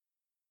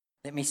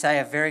Let me say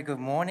a very good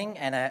morning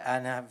and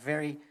a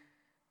very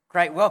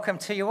great welcome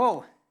to you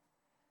all.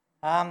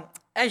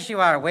 As you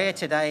are aware,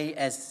 today,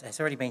 as has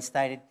already been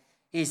stated,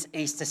 is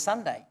Easter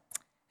Sunday.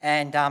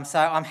 And so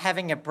I'm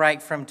having a break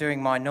from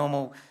doing my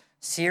normal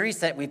series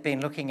that we've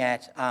been looking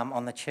at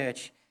on the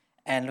church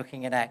and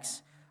looking at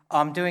Acts.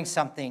 I'm doing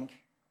something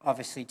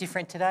obviously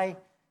different today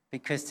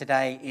because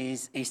today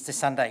is Easter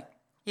Sunday.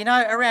 You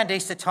know, around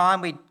Easter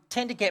time, we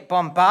tend to get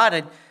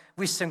bombarded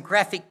with some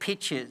graphic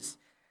pictures.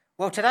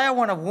 Well, today I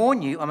want to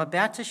warn you, I'm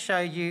about to show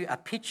you a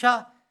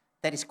picture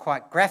that is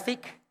quite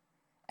graphic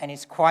and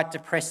is quite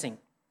depressing.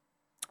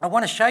 I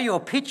want to show you a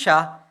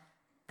picture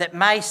that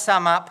may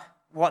sum up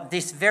what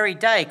this very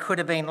day could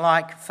have been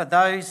like for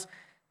those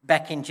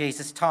back in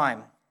Jesus'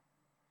 time.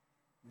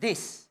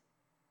 This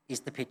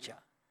is the picture.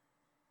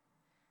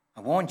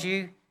 I warned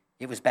you,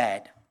 it was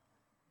bad.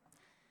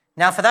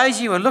 Now, for those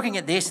of you who are looking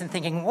at this and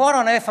thinking, what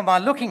on earth am I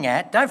looking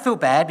at? Don't feel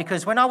bad,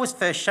 because when I was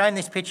first shown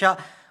this picture,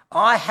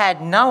 I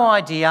had no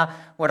idea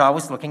what I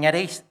was looking at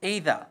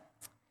either.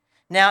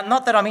 Now,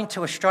 not that I'm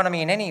into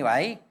astronomy in any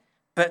way,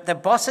 but the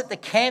boss at the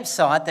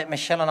campsite that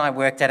Michelle and I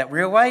worked at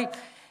Railway,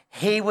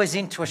 he was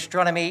into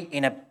astronomy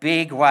in a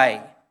big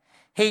way.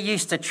 He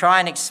used to try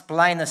and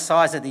explain the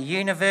size of the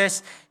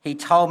universe. He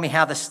told me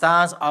how the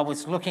stars I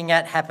was looking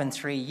at happened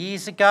 3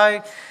 years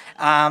ago.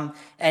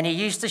 And he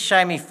used to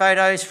show me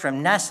photos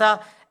from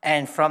NASA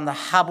and from the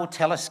Hubble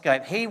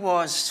telescope. He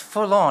was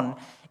full on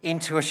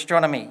into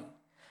astronomy.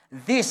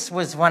 This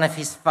was one of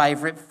his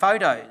favourite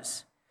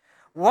photos.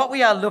 What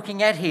we are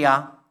looking at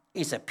here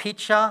is a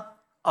picture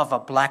of a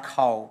black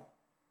hole.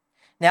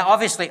 Now,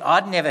 obviously,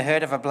 I'd never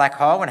heard of a black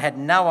hole and had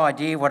no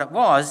idea what it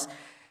was.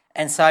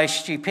 And so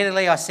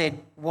stupidly, I said,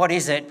 what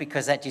is it?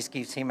 Because that just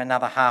gives him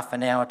another half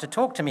an hour to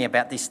talk to me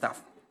about this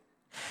stuff.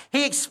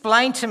 He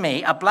explained to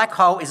me a black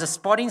hole is a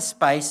spot in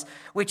space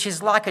which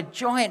is like a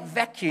giant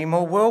vacuum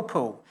or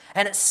whirlpool,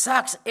 and it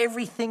sucks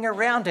everything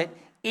around it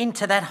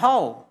into that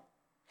hole.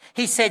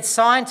 He said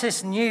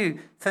scientists knew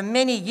for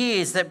many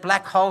years that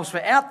black holes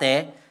were out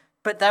there,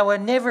 but they were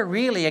never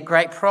really a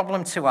great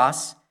problem to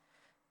us.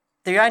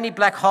 The only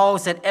black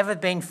holes that ever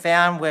been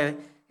found were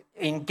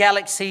in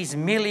galaxies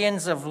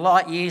millions of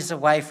light years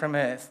away from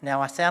Earth.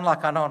 Now, I sound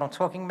like I know what I'm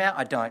talking about.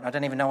 I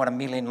don't even know what a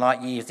million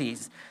light years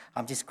is.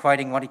 I'm just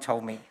quoting what he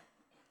told me.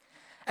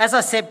 As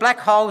I said, black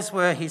holes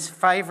were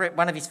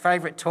one of his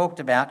favourite talked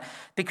about,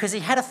 because he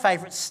had a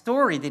favourite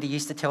story that he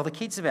used to tell the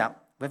kids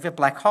about with a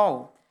black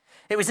hole.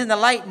 It was in the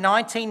late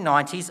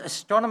 1990s,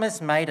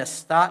 astronomers made a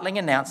startling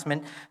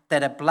announcement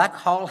that a black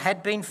hole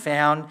had been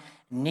found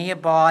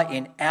nearby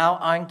in our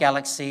own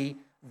galaxy,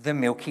 the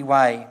Milky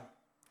Way.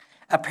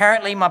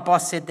 Apparently, my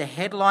boss said the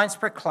headlines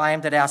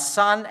proclaimed that our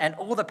sun and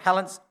all the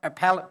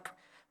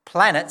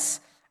planets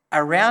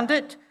around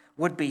it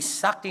would be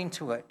sucked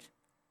into it.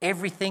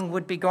 Everything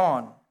would be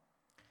gone.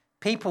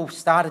 People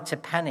started to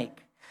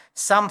panic.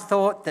 Some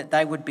thought that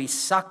they would be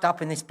sucked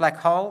up in this black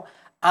hole.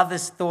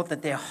 Others thought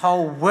that their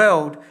whole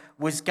world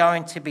was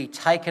going to be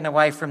taken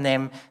away from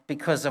them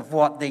because of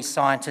what these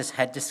scientists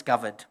had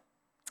discovered.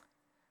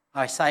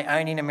 I say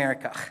only in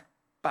America.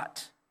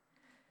 But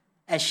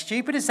as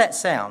stupid as that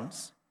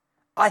sounds,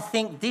 I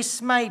think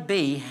this may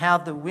be how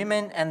the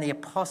women and the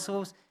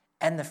apostles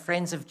and the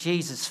friends of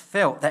Jesus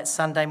felt that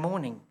Sunday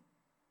morning.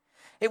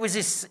 It was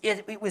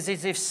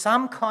as if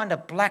some kind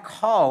of black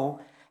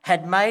hole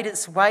had made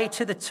its way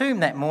to the tomb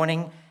that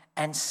morning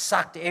and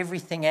sucked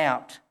everything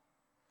out.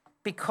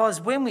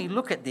 Because when we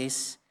look at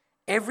this,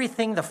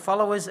 everything the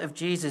followers of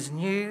Jesus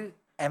knew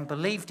and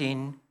believed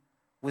in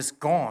was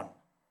gone.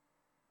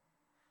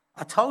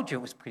 I told you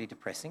it was pretty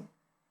depressing.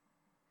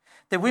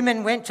 The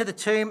women went to the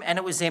tomb and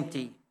it was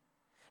empty.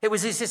 It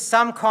was as if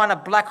some kind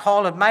of black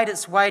hole had made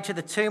its way to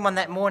the tomb on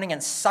that morning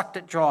and sucked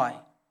it dry.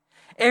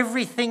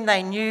 Everything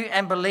they knew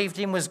and believed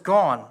in was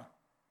gone.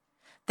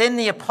 Then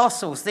the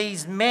apostles,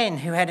 these men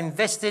who had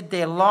invested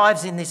their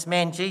lives in this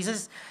man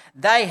Jesus,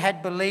 they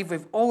had believed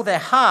with all their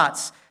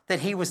hearts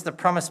that he was the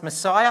promised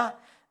Messiah,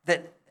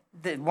 that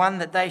the one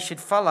that they should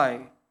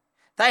follow.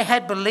 They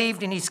had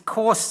believed in his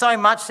cause so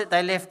much that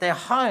they left their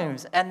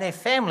homes and their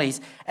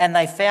families and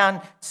they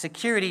found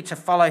security to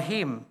follow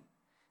him.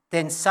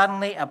 Then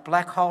suddenly a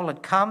black hole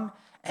had come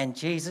and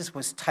Jesus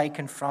was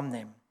taken from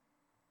them.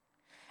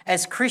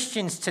 As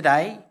Christians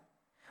today,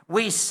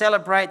 we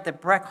celebrate the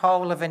black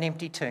hole of an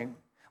empty tomb.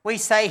 We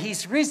say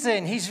he's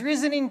risen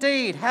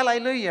indeed,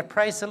 hallelujah,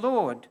 praise the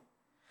Lord.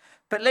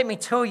 But let me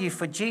tell you,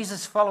 for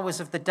Jesus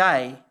followers of the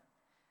day,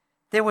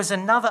 there was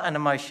an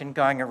emotion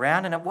going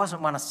around, and it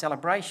wasn't one of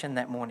celebration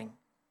that morning.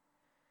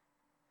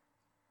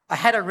 I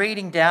had a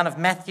reading down of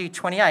Matthew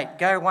 28.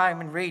 Go away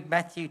and read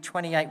Matthew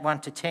 28,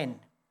 1-10.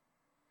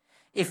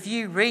 If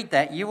you read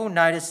that, you will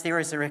notice there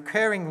is a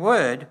recurring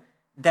word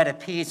that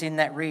appears in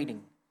that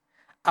reading,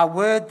 a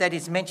word that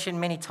is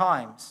mentioned many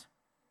times.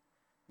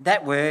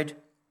 That word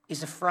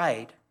is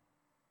afraid.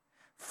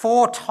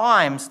 4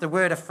 times the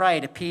word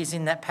afraid appears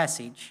in that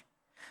passage.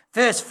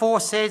 Verse 4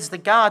 says the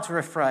guards were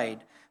afraid.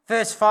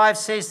 Verse 5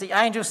 says the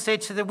angel said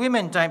to the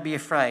women, don't be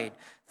afraid.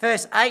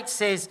 Verse 8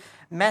 says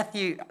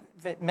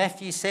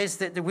Matthew says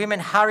that the women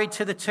hurried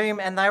to the tomb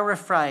and they were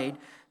afraid.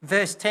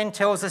 Verse 10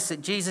 tells us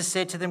that Jesus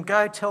said to them,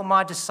 "Go tell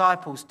my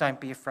disciples, don't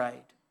be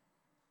afraid."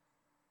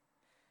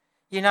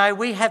 You know,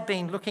 we have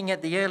been looking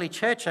at the early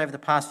church over the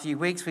past few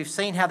weeks. We've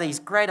seen how these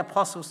great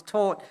apostles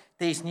taught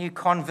these new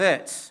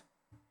converts.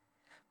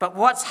 But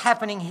what's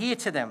happening here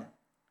to them?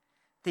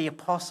 The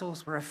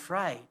apostles were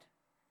afraid.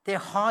 They're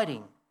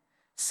hiding.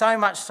 So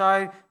much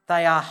so,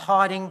 they are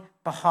hiding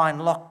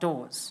behind locked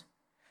doors.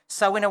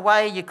 So in a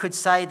way, you could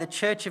say the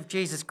Church of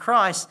Jesus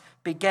Christ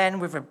began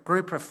with a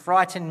group of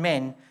frightened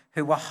men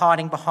who were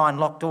hiding behind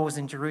locked doors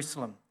in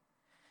Jerusalem.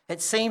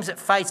 It seems at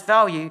face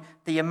value,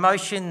 the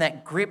emotion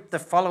that gripped the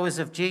followers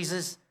of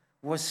Jesus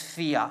was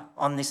fear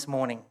on this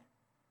morning.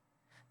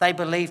 They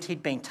believed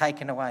he'd been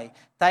taken away.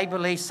 They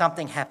believed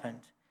something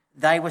happened.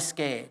 They were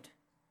scared.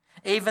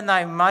 Even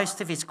though most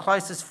of his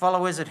closest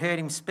followers had heard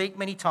him speak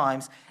many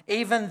times,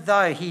 even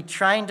though he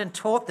trained and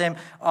taught them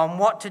on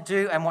what to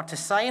do and what to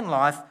say in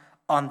life,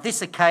 on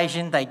this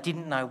occasion they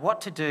didn't know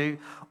what to do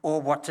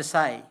or what to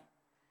say.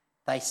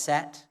 They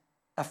sat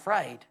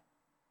afraid.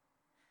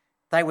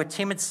 They were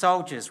timid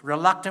soldiers,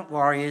 reluctant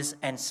warriors,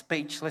 and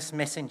speechless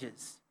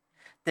messengers.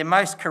 The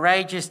most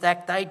courageous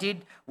act they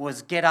did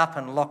was get up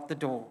and lock the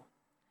door.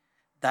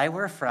 They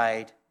were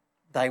afraid.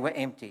 They were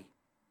empty.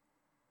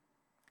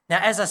 Now,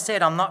 as I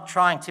said, I'm not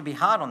trying to be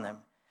hard on them.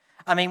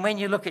 I mean, when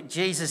you look at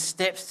Jesus'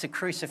 steps to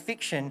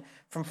crucifixion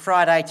from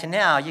Friday to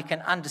now, you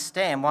can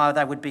understand why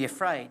they would be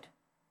afraid.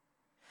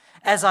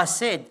 As I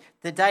said,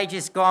 the day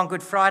just gone,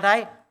 Good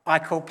Friday, I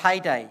call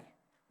payday.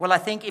 Well, I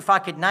think if I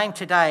could name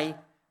today,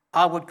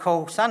 I would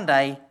call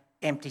Sunday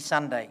Empty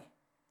Sunday.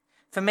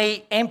 For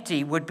me,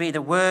 empty would be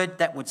the word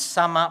that would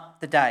sum up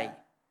the day.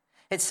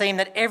 It seemed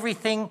that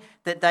everything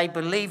that they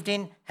believed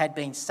in had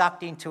been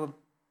sucked into a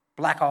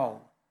black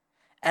hole.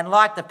 And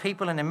like the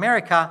people in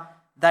America,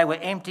 they were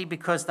empty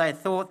because they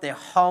thought their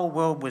whole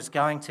world was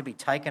going to be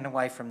taken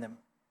away from them.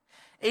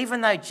 Even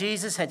though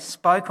Jesus had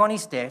spoke on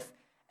his death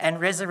and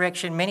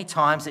resurrection many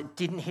times, it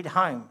didn't hit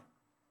home.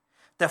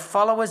 The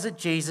followers of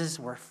Jesus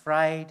were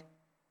afraid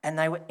and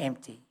they were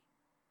empty.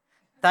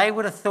 They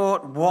would have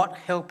thought, what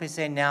help is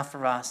there now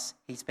for us?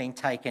 He's been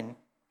taken,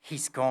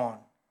 he's gone.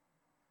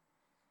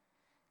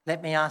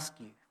 Let me ask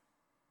you,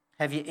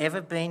 have you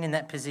ever been in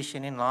that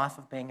position in life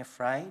of being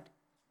afraid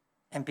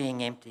and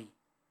being empty?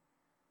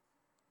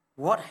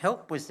 What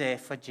help was there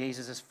for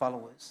Jesus'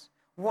 followers?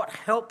 What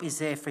help is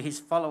there for his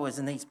followers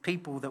and these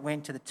people that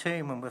went to the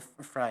tomb and were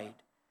afraid?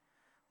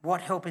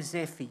 What help is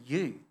there for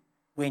you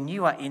when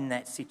you are in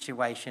that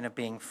situation of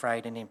being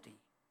afraid and empty?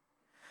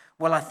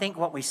 Well, I think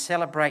what we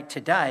celebrate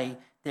today,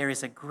 there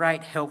is a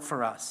great help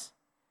for us.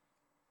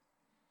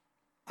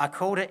 I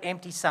called it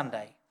Empty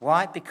Sunday.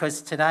 Why?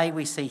 Because today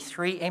we see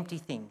three empty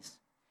things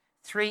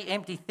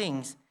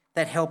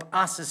that help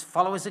us as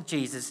followers of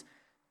Jesus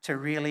to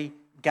really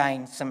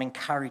gain some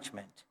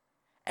encouragement.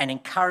 An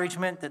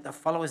encouragement that the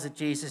followers of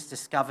Jesus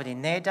discovered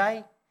in their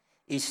day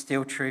is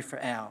still true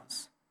for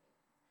ours.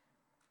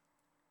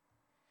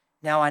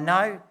 Now, I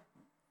know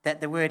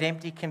that the word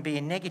empty can be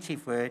a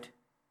negative word,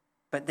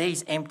 but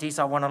these empties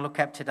I want to look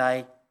at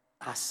today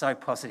are so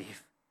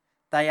positive.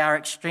 They are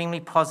extremely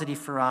positive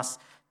for us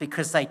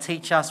because they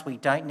teach us we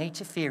don't need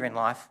to fear in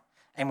life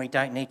and we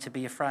don't need to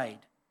be afraid.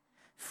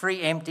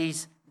 Three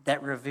empties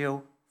that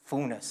reveal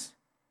fullness.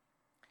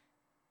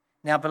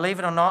 Now, believe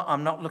it or not,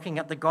 I'm not looking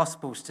at the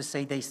Gospels to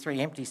see these three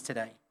empties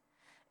today.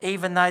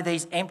 Even though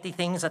these empty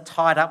things are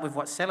tied up with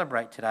what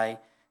celebrate today,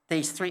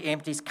 these three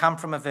empties come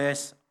from a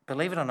verse,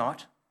 believe it or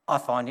not, I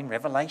find in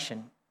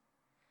Revelation.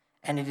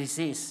 And it is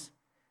this,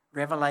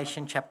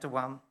 Revelation chapter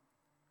 1.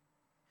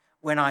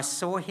 When I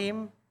saw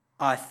him,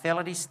 I fell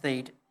at his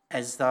feet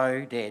as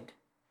though dead.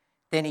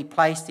 Then he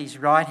placed his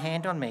right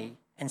hand on me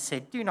and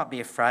said, "Do not be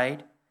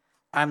afraid.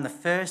 I am the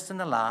first and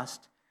the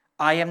last.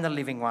 I am the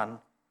living one.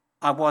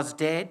 I was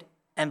dead,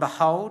 and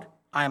behold,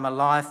 I am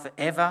alive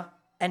forever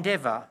and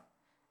ever,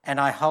 and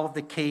I hold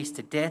the keys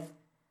to death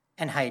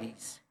and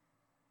Hades."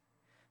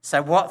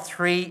 So what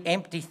three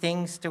empty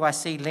things do I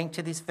see linked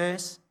to this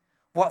verse?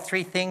 What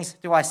three things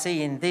do I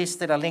see in this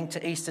that are linked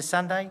to Easter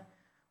Sunday?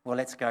 Well,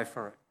 let's go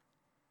for it.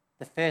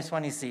 The first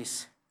one is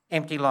this,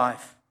 empty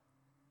life.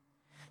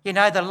 You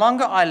know, the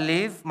longer I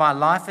live my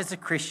life as a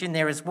Christian,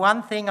 there is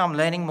one thing I'm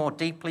learning more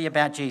deeply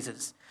about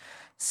Jesus.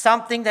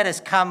 Something that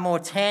has come more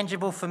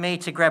tangible for me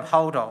to grab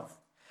hold of.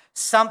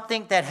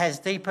 Something that has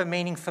deeper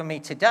meaning for me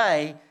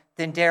today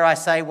than, dare I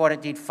say, what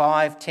it did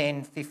 5,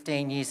 10,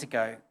 15 years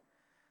ago.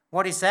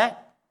 What is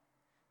that?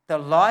 The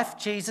life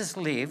Jesus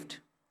lived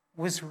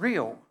was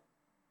real.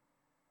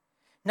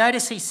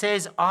 Notice he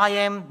says, "I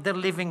am the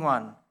living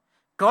one."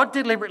 God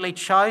deliberately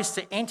chose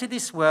to enter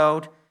this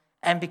world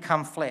and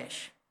become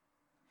flesh.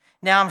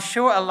 Now, I'm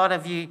sure a lot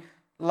of you,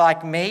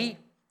 like me,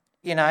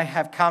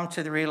 have come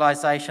to the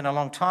realization a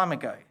long time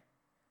ago.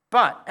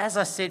 But as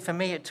I said, for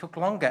me, it took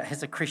longer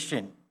as a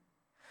Christian.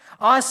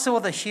 I saw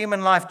the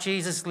human life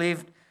Jesus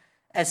lived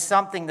as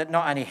something that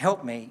not only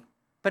helped me,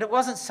 but it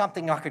wasn't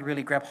something I could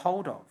really grab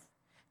hold of.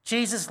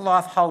 Jesus'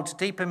 life holds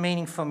deeper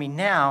meaning for me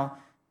now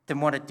than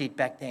what it did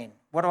back then.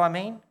 What do I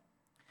mean?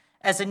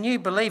 As a new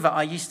believer,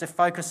 I used to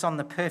focus on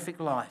the perfect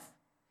life.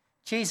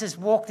 Jesus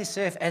walked this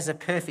earth as a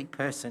perfect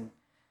person,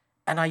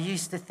 and I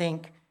used to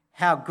think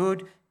how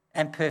good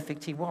and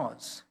perfect he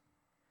was.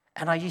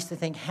 And I used to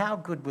think, how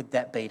good would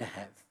that be to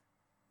have?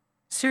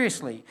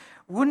 Seriously,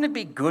 wouldn't it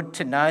be good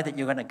to know that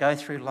you're going to go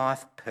through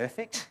life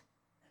perfect?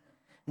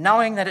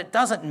 Knowing that it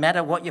doesn't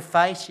matter what you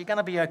face, you're going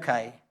to be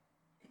okay.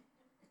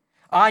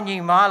 I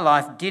knew my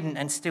life didn't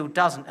and still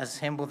doesn't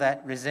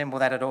resemble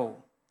that at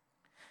all.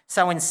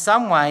 So in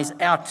some ways,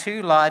 our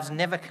two lives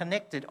never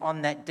connected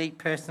on that deep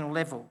personal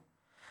level.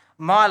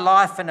 My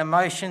life and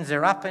emotions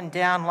are up and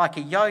down like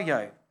a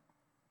yo-yo.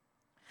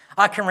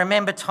 I can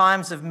remember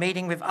times of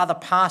meeting with other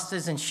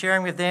pastors and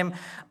sharing with them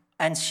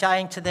and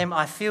saying to them,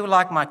 I feel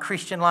like my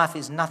Christian life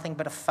is nothing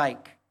but a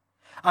fake.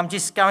 I'm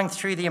just going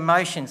through the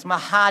emotions. My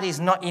heart is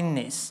not in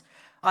this.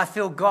 I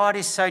feel God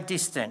is so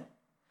distant.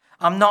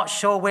 I'm not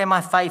sure where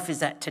my faith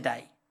is at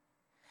today.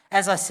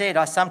 As I said,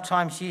 I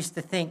sometimes used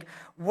to think,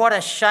 what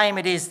a shame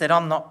it is that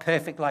I'm not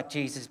perfect like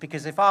Jesus,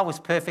 because if I was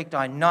perfect,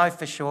 I know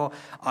for sure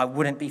I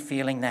wouldn't be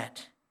feeling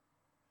that.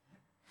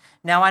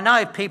 Now, I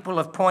know people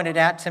have pointed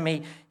out to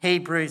me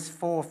Hebrews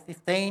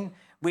 4:15,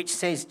 which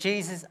says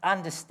Jesus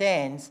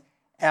understands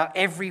our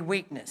every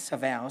weakness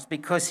of ours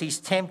because he's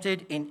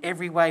tempted in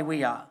every way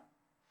we are.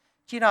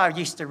 Do you know, I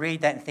used to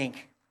read that and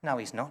think, no,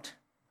 he's not.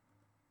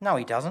 No,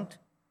 he doesn't.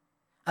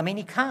 I mean,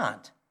 he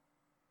can't.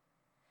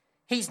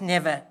 He's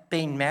never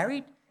been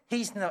married.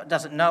 He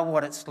doesn't know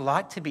what it's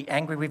like to be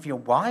angry with your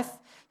wife.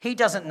 He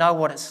doesn't know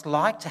what it's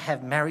like to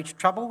have marriage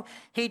trouble.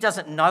 He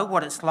doesn't know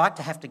what it's like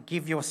to have to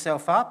give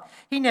yourself up.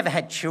 He never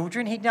had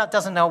children. He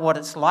doesn't know what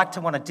it's like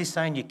to want to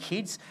disown your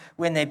kids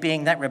when they're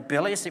being that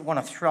rebellious, that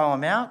want to throw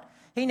them out.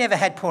 He never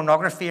had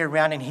pornography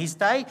around in his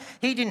day.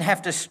 He didn't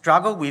have to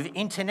struggle with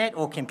internet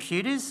or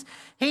computers.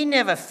 He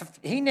never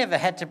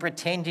had to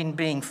pretend in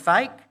being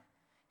fake.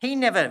 He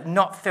never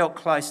not felt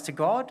close to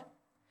God.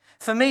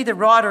 For me, the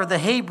writer of the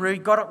Hebrew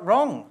got it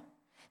wrong.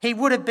 He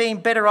would have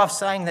been better off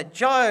saying that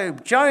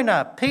Job,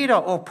 Jonah, Peter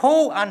or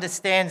Paul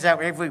understands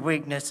our every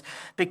weakness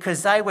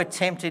because they were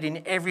tempted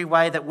in every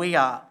way that we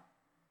are.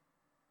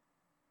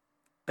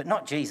 But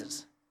not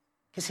Jesus,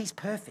 because he's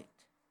perfect.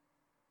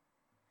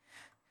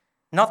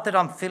 Not that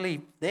I'm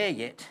fully there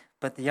yet,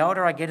 but the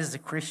older I get as a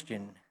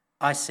Christian,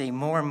 I see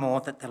more and more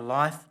that the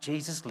life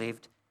Jesus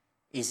lived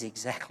is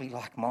exactly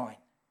like mine.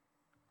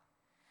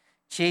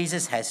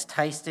 Jesus has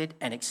tasted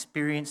and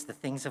experienced the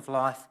things of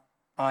life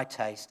I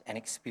taste and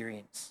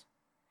experience.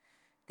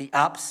 The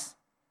ups,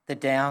 the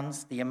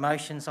downs, the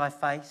emotions I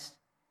face,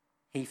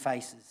 he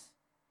faces.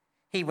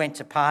 He went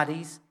to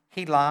parties,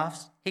 he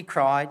laughs, he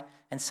cried,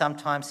 and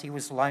sometimes he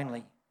was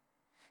lonely.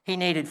 He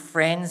needed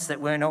friends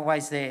that weren't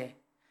always there,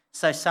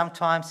 so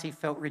sometimes he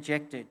felt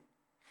rejected.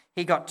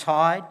 He got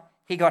tired,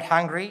 he got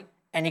hungry,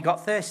 and he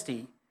got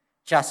thirsty,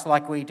 just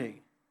like we do.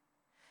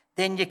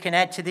 Then you can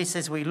add to this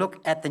as we look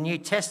at the New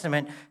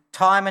Testament,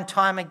 time and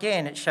time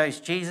again, it shows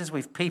Jesus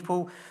with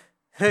people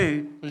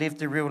who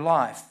lived a real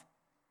life.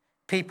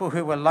 People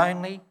who were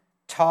lonely,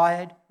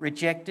 tired,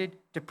 rejected,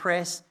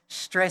 depressed,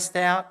 stressed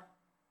out.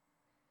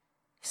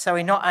 So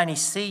he not only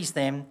sees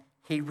them,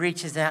 he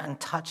reaches out and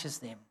touches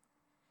them.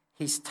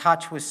 His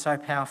touch was so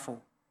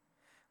powerful.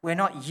 We're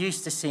not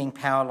used to seeing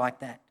power like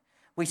that.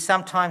 We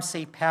sometimes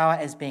see power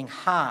as being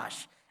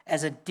harsh,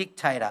 as a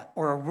dictator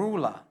or a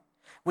ruler.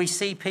 We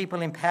see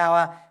people in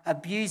power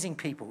abusing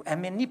people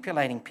and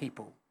manipulating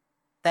people.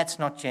 That's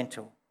not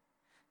gentle.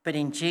 But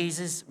in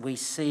Jesus, we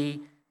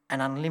see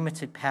an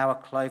unlimited power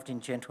clothed in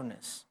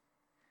gentleness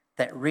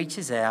that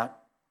reaches out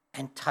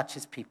and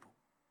touches people.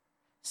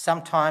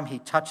 Sometimes he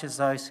touches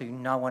those who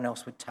no one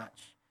else would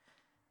touch.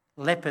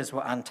 Lepers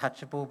were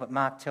untouchable, but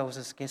Mark tells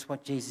us, guess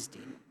what Jesus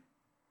did?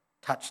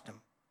 Touched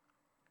them.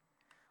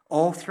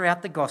 All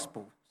throughout the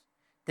Gospels,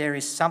 there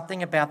is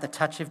something about the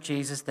touch of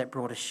Jesus that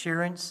brought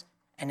assurance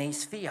and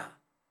eased fear.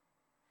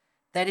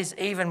 That is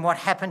even what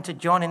happened to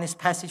John in this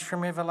passage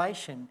from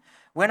Revelation.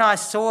 When I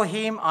saw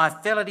him, I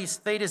fell at his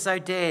feet as though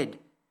dead.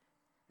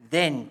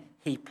 Then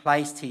he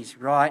placed his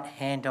right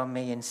hand on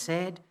me and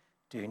said,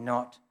 do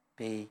not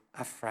be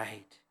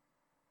afraid.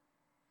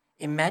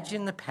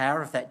 Imagine the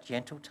power of that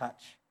gentle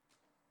touch,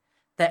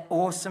 that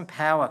awesome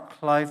power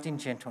clothed in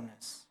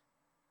gentleness.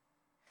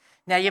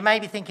 Now you may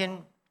be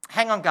thinking,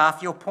 hang on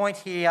Garth, your point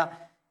here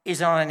is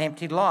on an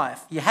empty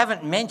life. You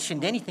haven't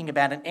mentioned anything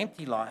about an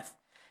empty life.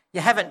 You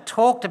haven't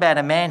talked about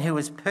a man who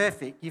was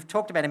perfect. You've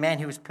talked about a man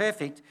who was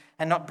perfect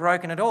and not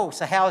broken at all.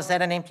 So how is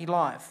that an empty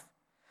life?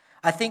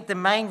 I think the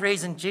main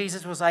reason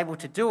Jesus was able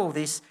to do all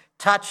this,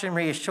 touch and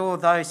reassure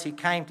those he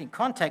came in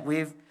contact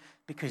with,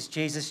 because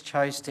Jesus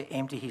chose to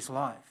empty his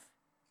life.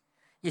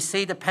 You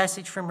see the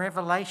passage from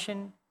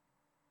Revelation?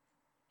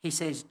 He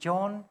says,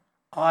 John,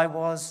 I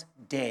was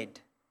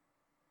dead.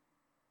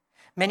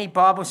 Many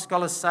Bible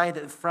scholars say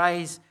that the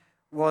phrase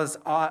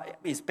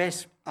is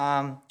best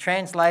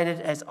translated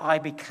as I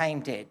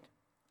became dead.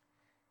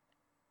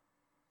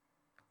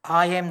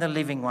 I am the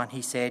living one,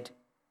 he said,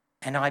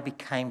 and I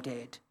became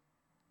dead.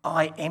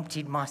 I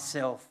emptied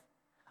myself.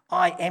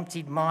 I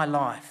emptied my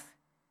life.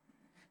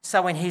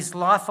 So in his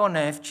life on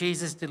earth,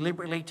 Jesus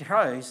deliberately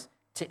chose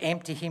to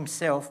empty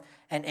himself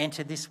and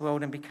enter this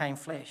world and became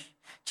flesh.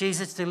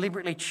 Jesus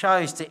deliberately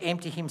chose to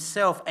empty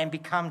himself and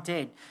become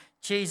dead.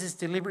 Jesus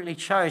deliberately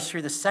chose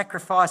through the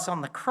sacrifice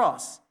on the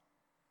cross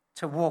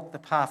to walk the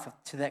path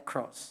to that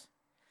cross.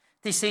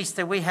 This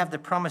Easter, we have the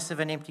promise of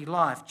an empty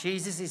life.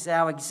 Jesus is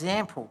our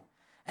example,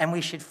 and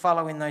we should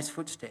follow in those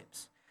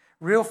footsteps.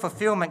 Real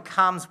fulfillment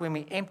comes when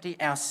we empty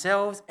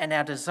ourselves and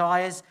our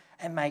desires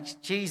and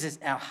make Jesus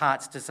our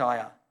heart's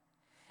desire.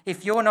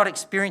 If you're not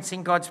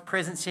experiencing God's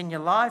presence in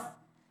your life,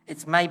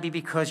 it's maybe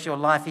because your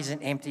life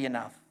isn't empty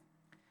enough.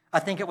 I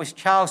think it was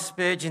Charles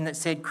Spurgeon that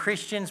said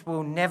Christians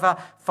will never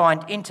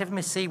find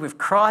intimacy with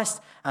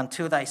Christ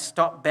until they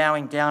stop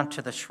bowing down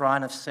to the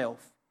shrine of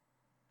self.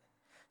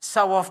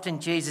 So often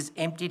Jesus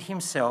emptied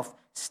himself,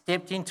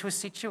 stepped into a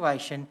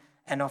situation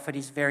and offered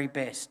his very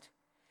best.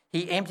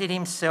 He emptied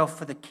himself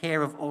for the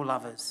care of all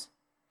others.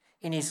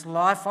 In his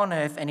life on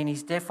earth and in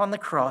his death on the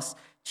cross,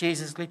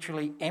 Jesus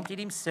literally emptied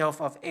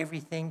himself of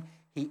everything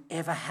he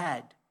ever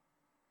had.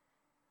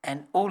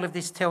 And all of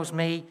this tells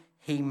me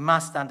he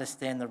must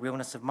understand the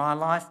realness of my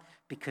life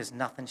because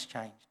nothing's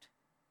changed.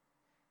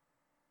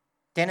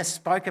 Dennis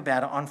spoke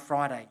about it on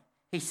Friday.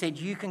 He said,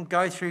 you can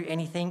go through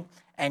anything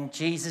and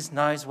Jesus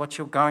knows what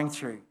you're going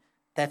through.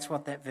 That's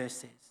what that verse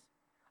says.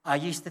 I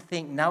used to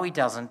think, no, he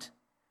doesn't,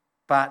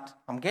 but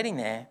I'm getting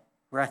there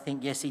where I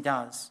think, yes, he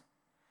does.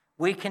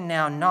 We can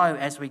now know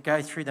as we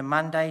go through the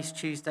Mondays,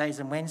 Tuesdays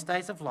and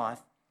Wednesdays of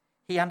life,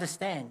 he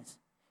understands.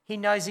 He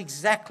knows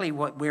exactly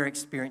what we're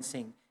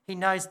experiencing. He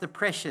knows the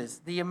pressures,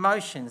 the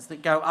emotions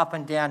that go up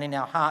and down in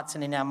our hearts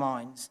and in our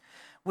minds.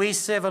 We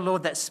serve a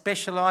Lord that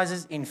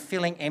specialises in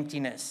filling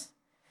emptiness.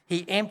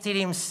 He emptied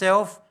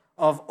himself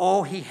of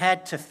all he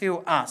had to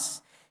fill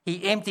us.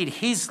 He emptied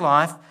his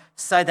life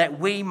so that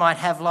we might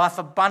have life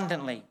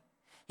abundantly.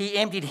 He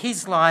emptied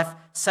his life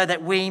so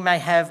that we may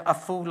have a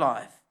full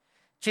life.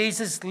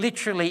 Jesus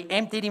literally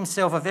emptied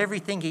himself of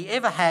everything he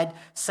ever had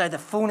so the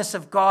fullness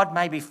of God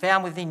may be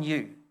found within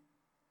you.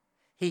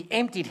 He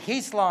emptied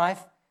his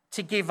life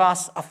to give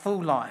us a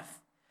full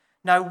life.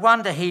 No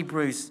wonder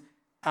Hebrews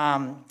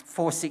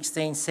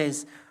 4:16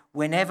 says,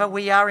 whenever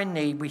we are in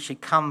need, we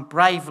should come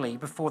bravely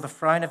before the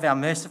throne of our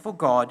merciful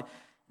God.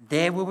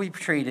 There we'll be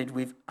treated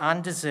with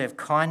undeserved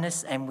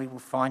kindness and we will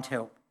find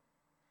help.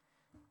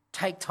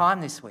 Take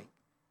time this week.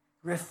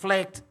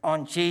 Reflect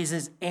on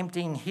Jesus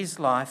emptying his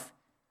life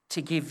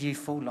to give you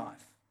full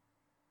life.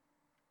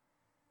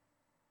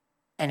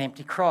 An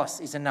empty cross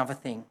is another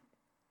thing.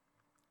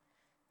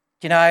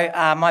 You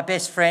know, my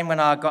best friend when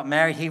I got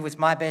married, he was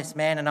my best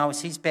man and I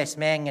was his best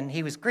man, and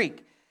he was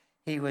Greek.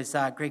 He was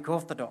Greek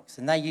Orthodox,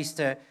 and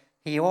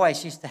he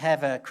always used to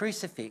have a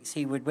crucifix.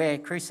 He would wear a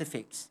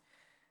crucifix.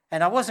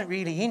 And I wasn't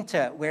really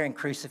into wearing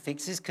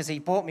crucifixes because he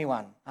bought me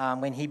one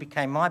when he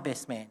became my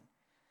best man.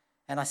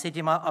 And I said to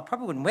him, I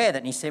probably wouldn't wear that.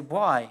 And he said,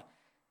 why?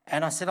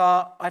 And I said,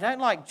 I don't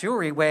like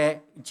jewelry where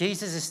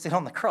Jesus is still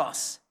on the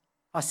cross.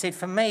 I said,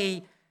 for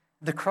me,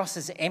 the cross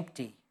is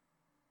empty.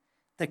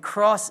 The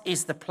cross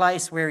is the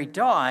place where he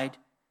died,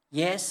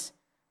 yes,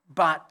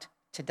 but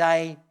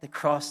today the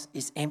cross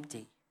is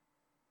empty.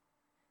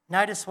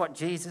 Notice what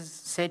Jesus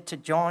said to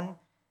John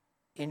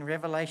in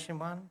Revelation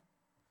 1.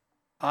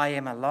 I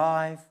am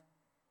alive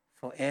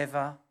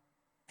forever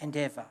and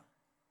ever.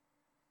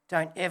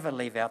 Don't ever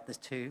leave out the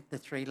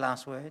three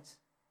last words.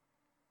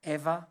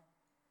 Ever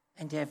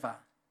and ever.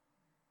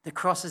 The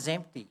cross is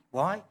empty.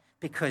 Why?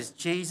 Because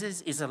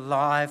Jesus is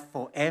alive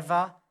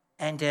forever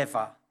and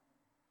ever.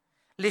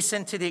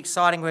 Listen to the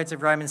exciting words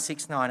of Romans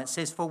 6:9. It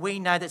says, for we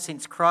know that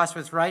since Christ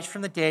was raised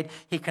from the dead,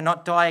 he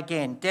cannot die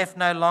again. Death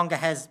no longer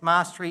has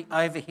mastery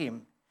over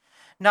him.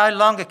 No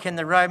longer can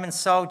the Roman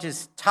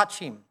soldiers touch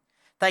him.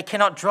 They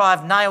cannot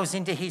drive nails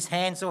into his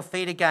hands or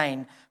feet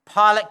again.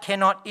 Pilate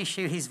cannot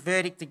issue his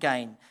verdict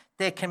again.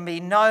 There can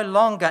be no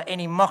longer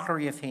any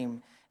mockery of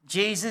him.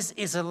 Jesus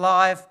is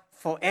alive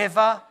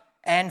forever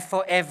and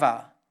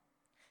forever.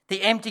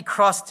 The empty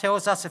cross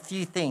tells us a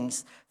few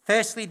things.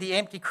 Firstly, the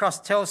empty cross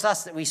tells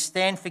us that we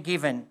stand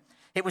forgiven.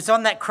 It was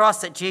on that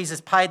cross that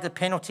Jesus paid the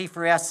penalty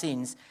for our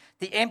sins.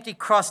 The empty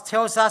cross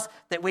tells us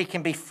that we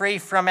can be free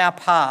from our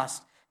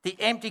past. The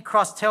empty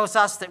cross tells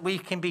us that we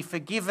can be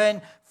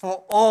forgiven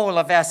for all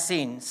of our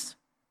sins.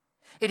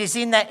 It is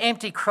in that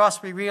empty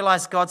cross we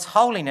realise God's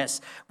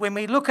holiness. When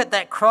we look at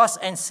that cross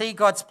and see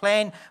God's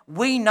plan,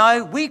 we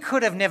know we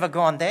could have never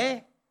gone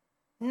there.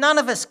 None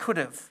of us could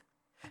have.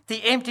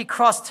 The empty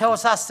cross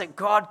tells us that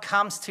God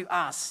comes to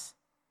us.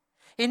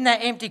 In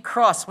that empty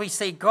cross, we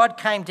see God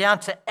came down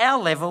to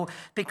our level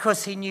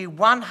because he knew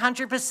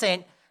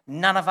 100%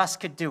 none of us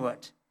could do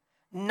it.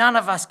 None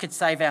of us could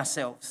save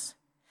ourselves.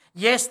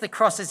 Yes, the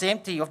cross is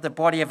empty of the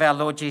body of our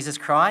Lord Jesus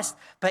Christ,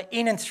 but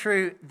in and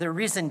through the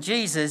risen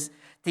Jesus,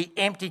 the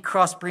empty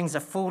cross brings a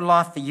full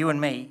life for you and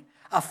me,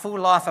 a full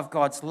life of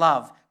God's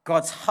love,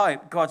 God's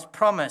hope, God's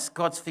promise,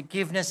 God's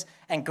forgiveness,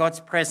 and God's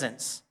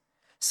presence.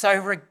 So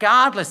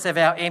regardless of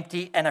how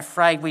empty and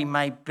afraid we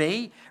may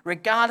be,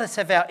 regardless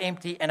of how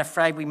empty and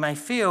afraid we may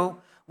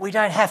feel, we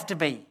don't have to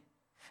be.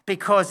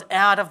 Because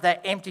out of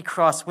that empty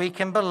cross, we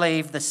can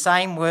believe the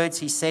same words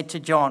he said to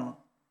John.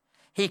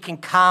 He can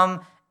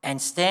come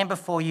and stand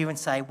before you and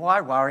say, why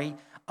worry?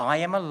 I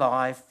am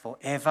alive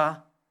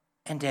forever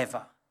and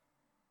ever,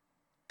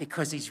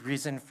 because he's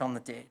risen from the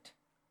dead.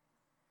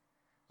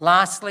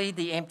 Lastly,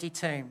 the empty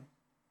tomb.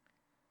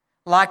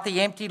 Like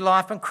the empty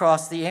life and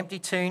cross, the empty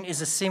tomb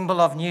is a symbol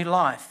of new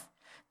life.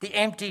 The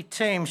empty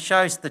tomb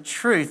shows the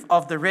truth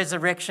of the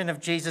resurrection of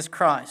Jesus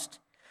Christ.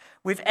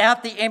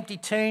 Without the empty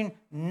tomb,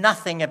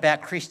 nothing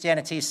about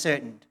Christianity is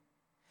certain.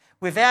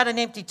 Without an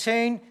empty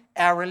tomb,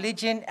 our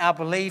religion, our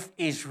belief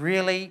is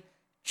really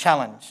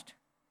challenged.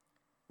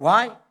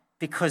 Why?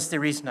 Because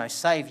there is no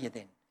Saviour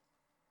then.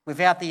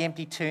 Without the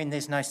empty tomb,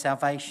 there's no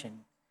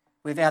salvation.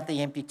 Without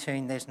the empty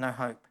tomb, there's no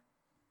hope.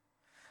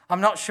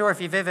 I'm not sure if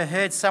you've ever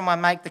heard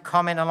someone make the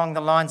comment along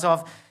the lines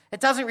of, it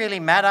doesn't really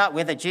matter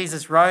whether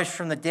Jesus rose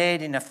from the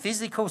dead in a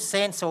physical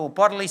sense or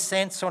bodily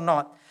sense or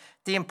not.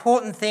 The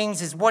important thing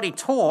is what he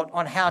taught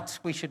on how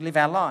we should live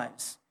our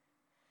lives.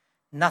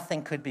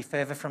 Nothing could be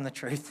further from the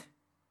truth.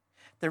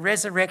 The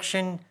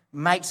resurrection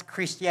makes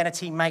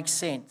Christianity make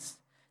sense.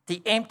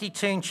 The empty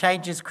tomb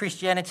changes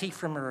Christianity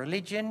from a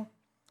religion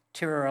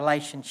to a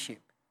relationship.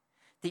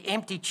 The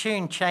empty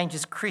tomb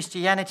changes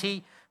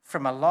Christianity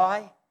from a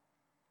lie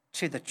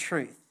to the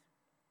truth.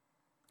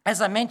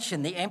 As I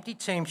mentioned, the empty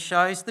tomb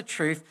shows the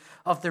truth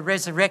of the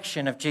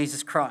resurrection of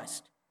Jesus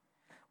Christ.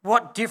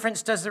 What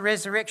difference does the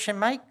resurrection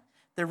make?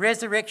 The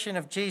resurrection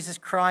of Jesus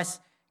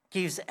Christ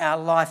gives our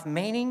life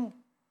meaning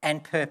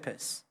and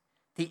purpose.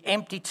 The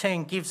empty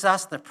tomb gives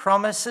us the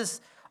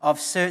promises of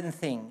certain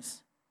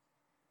things.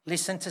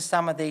 Listen to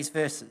some of these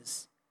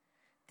verses.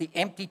 The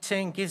empty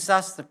tomb gives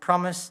us the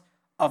promise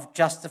of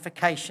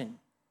justification.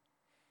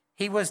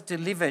 He was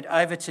delivered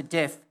over to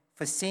death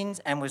for sins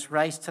and was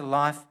raised to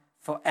life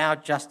for our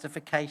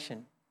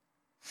justification.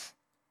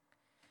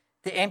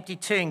 The empty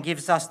tomb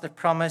gives us the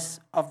promise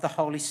of the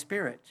Holy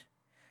Spirit.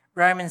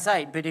 Romans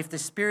 8, but if the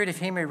Spirit of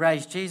him who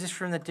raised Jesus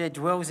from the dead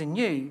dwells in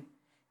you,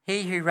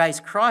 he who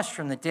raised Christ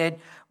from the dead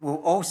will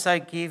also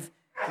give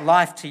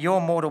life to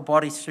your mortal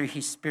bodies through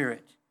his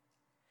Spirit.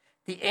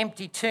 The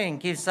empty tomb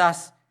gives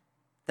us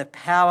the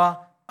power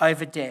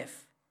over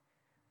death.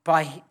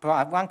 By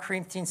 1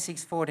 Corinthians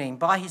 6:14,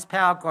 by his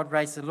power God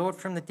raised the Lord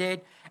from the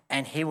dead,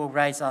 and he will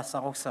raise us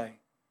also.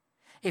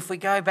 If we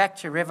go back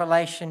to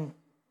Revelation,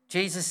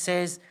 Jesus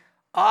says,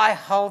 I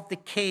hold the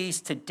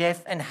keys to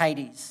death and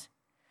Hades.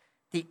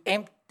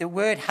 The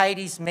word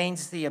Hades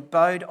means the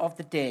abode of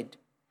the dead.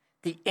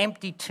 The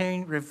empty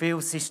tomb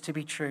reveals this to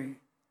be true.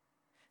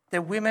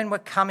 The women were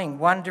coming,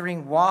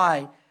 wondering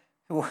why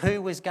or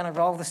who was going to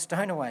roll the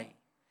stone away.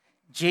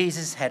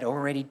 Jesus had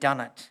already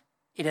done it.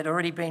 It had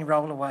already been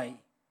rolled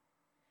away.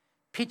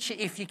 Picture,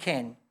 if you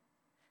can,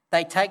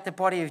 they take the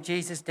body of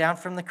Jesus down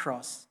from the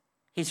cross.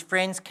 His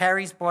friends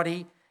carry his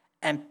body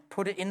and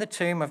put it in the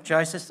tomb of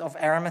Joseph of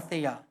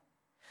Arimathea.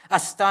 A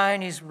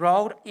stone is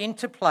rolled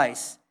into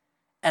place,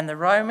 and the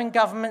Roman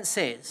government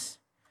says,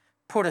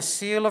 put a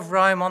seal of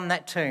Rome on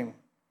that tomb.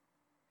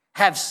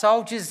 Have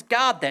soldiers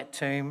guard that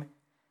tomb.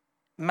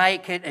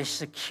 Make it as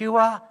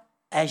secure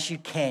as you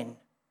can,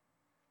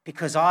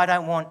 because I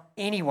don't want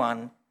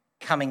anyone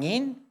coming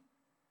in,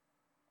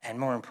 and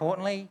more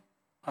importantly,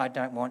 I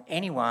don't want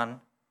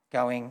anyone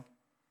going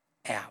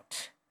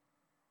out.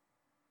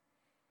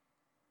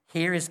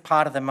 Here is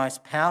part of the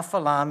most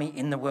powerful army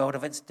in the world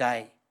of its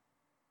day,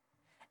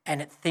 and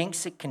it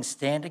thinks it can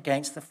stand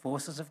against the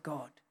forces of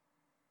God.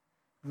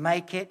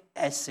 Make it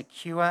as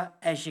secure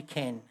as you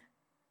can.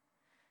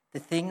 The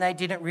thing they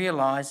didn't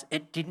realise,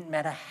 it didn't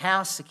matter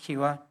how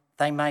secure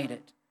they made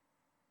it.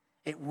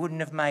 It wouldn't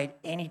have made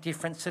any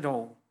difference at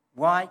all.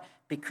 Why?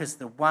 Because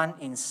the one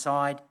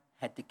inside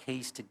had the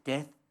keys to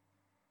death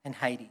and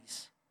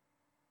Hades.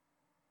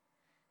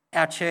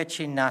 Our church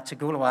in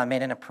Toogoolawah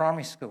met in a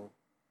primary school,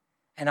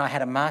 and I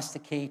had a master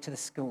key to the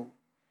school.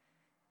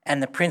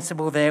 And the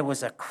principal there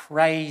was a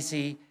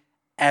crazy,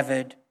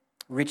 avid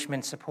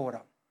Richmond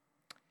supporter.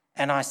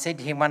 And I said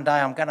to him one day,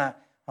 I'm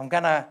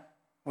gonna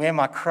wear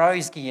my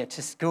Crows gear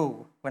to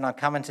school when I'm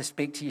coming to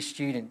speak to your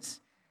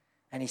students.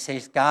 And he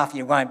says, Garth,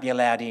 you won't be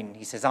allowed in.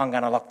 He says, I'm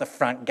going to lock the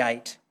front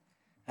gate.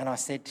 And I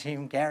said to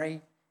him,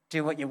 Gary,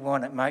 do what you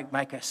want. It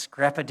make a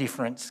scrap of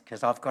difference,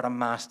 because I've got a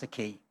master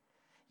key.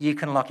 You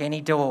can lock any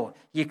door.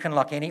 You can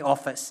lock any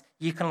office.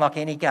 You can lock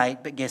any gate.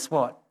 But guess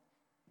what?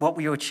 What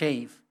will you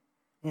achieve?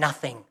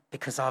 Nothing,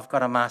 because I've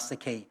got a master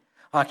key.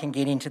 I can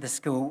get into the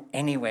school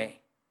anywhere.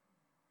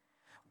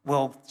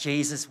 Well,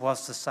 Jesus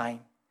was the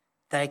same.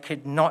 They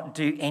could not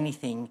do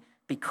anything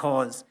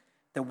because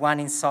the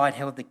one inside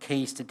held the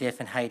keys to death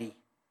and Hades.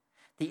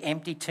 The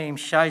empty tomb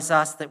shows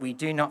us that we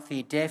do not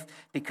fear death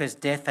because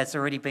death has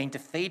already been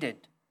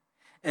defeated.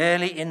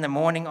 Early in the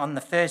morning on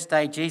the first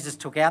day, Jesus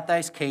took out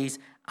those keys,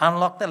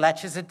 unlocked the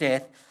latches of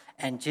death,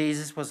 and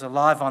Jesus was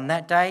alive on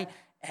that day.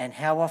 And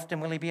how often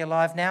will he be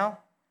alive now?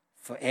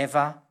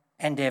 Forever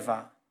and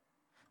ever.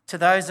 To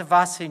those of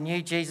us who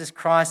knew Jesus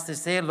Christ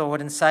as their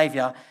Lord and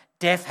Saviour,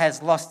 death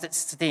has lost its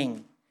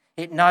sting.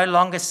 It no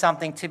longer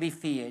something to be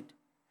feared.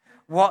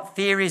 What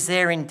fear is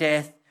there in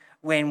death?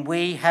 when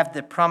we have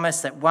the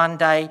promise that one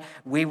day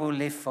we will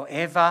live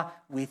forever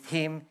with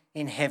him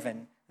in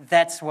heaven.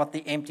 That's what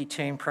the empty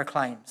tomb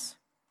proclaims.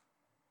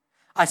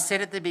 I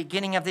said at the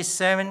beginning of this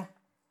sermon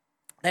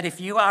that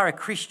if you are a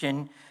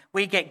Christian,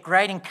 we get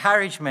great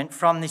encouragement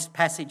from this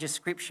passage of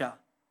Scripture.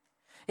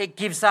 It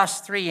gives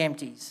us three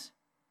empties.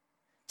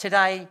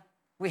 Today,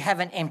 we have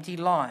an empty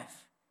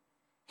life.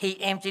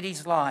 He emptied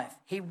his life.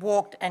 He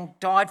walked and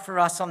died for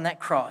us on that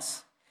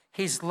cross.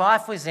 His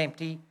life was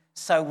empty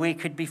so we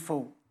could be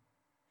full.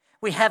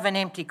 We have an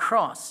empty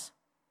cross,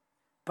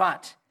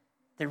 but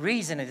the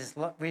reason it is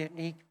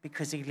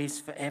because he lives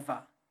forever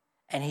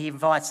and he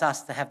invites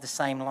us to have the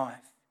same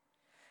life.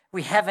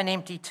 We have an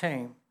empty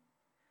tomb,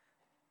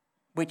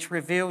 which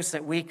reveals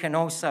that we can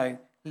also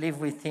live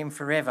with him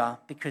forever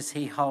because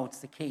he holds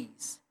the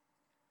keys.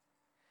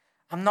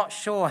 I'm not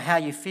sure how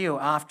you feel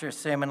after a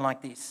sermon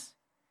like this,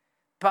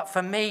 but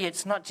for me,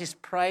 it's not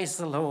just praise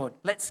the Lord.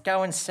 Let's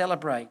go and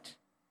celebrate.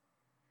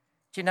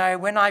 Do you know,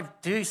 when I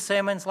do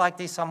sermons like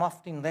this, I'm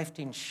often left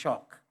in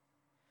shock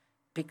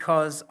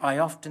because I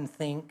often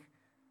think,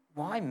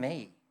 why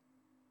me?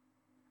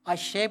 I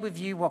shared with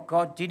you what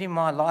God did in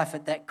my life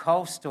at that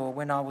Coles store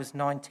when I was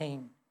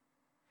 19.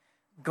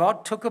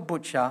 God took a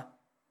butcher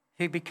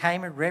who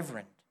became a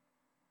reverend.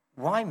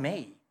 Why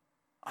me?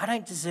 I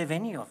don't deserve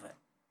any of it.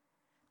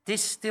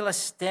 This still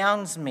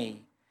astounds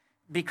me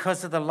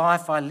because of the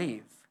life I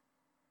live.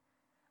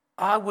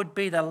 I would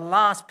be the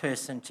last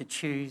person to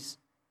choose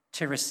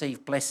to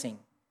receive blessing.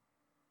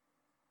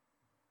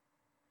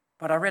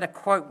 But I read a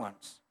quote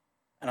once,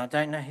 and I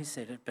don't know who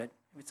said it, but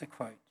it's a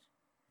quote.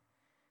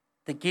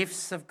 The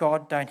gifts of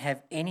God don't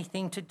have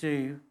anything to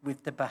do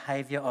with the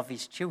behaviour of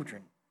his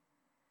children.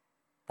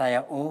 They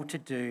are all to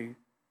do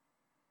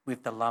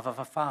with the love of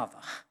a father.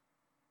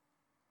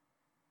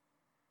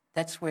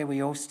 That's where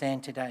we all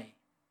stand today.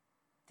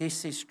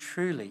 This is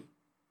truly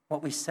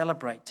what we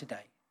celebrate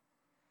today.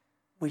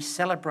 We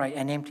celebrate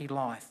an empty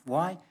life.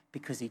 Why?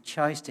 Because he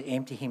chose to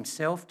empty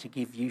himself to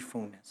give you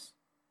fullness.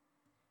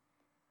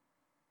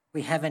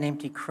 We have an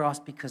empty cross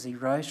because he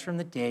rose from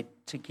the dead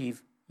to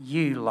give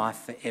you life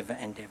forever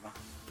and ever.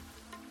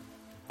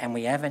 And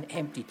we have an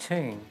empty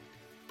tomb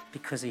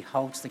because he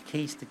holds the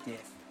keys to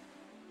death,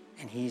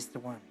 and he is the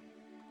one.